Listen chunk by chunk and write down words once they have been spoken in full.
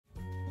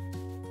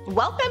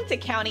Welcome to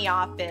County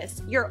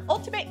Office, your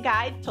ultimate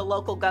guide to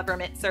local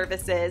government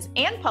services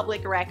and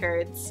public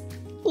records.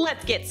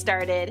 Let's get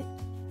started.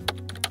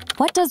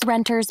 What does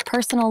renter's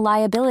personal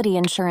liability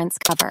insurance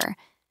cover?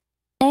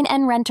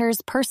 N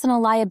renter's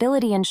personal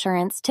liability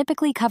insurance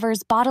typically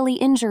covers bodily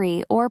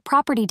injury or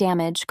property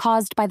damage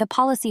caused by the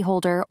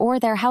policyholder or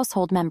their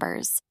household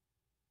members.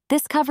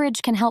 This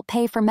coverage can help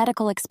pay for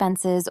medical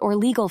expenses or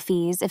legal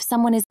fees if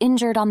someone is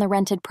injured on the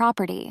rented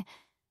property.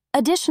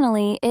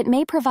 Additionally, it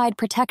may provide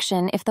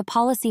protection if the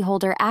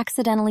policyholder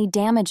accidentally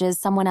damages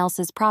someone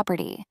else's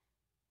property.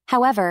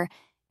 However,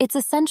 it's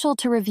essential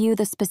to review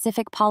the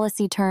specific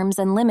policy terms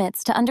and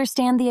limits to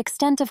understand the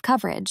extent of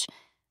coverage.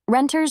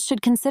 Renters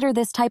should consider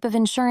this type of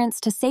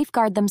insurance to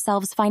safeguard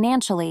themselves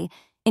financially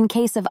in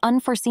case of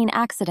unforeseen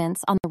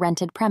accidents on the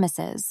rented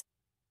premises.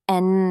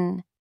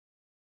 N.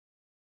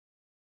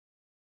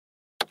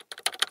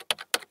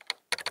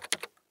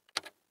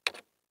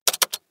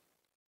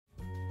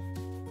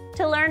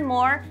 To learn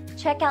more,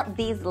 check out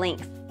these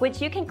links, which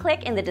you can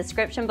click in the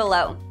description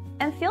below.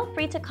 And feel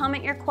free to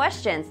comment your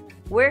questions.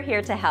 We're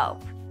here to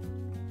help.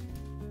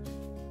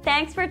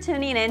 Thanks for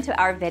tuning in to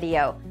our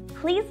video.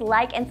 Please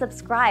like and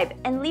subscribe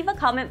and leave a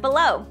comment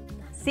below.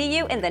 See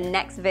you in the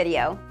next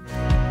video.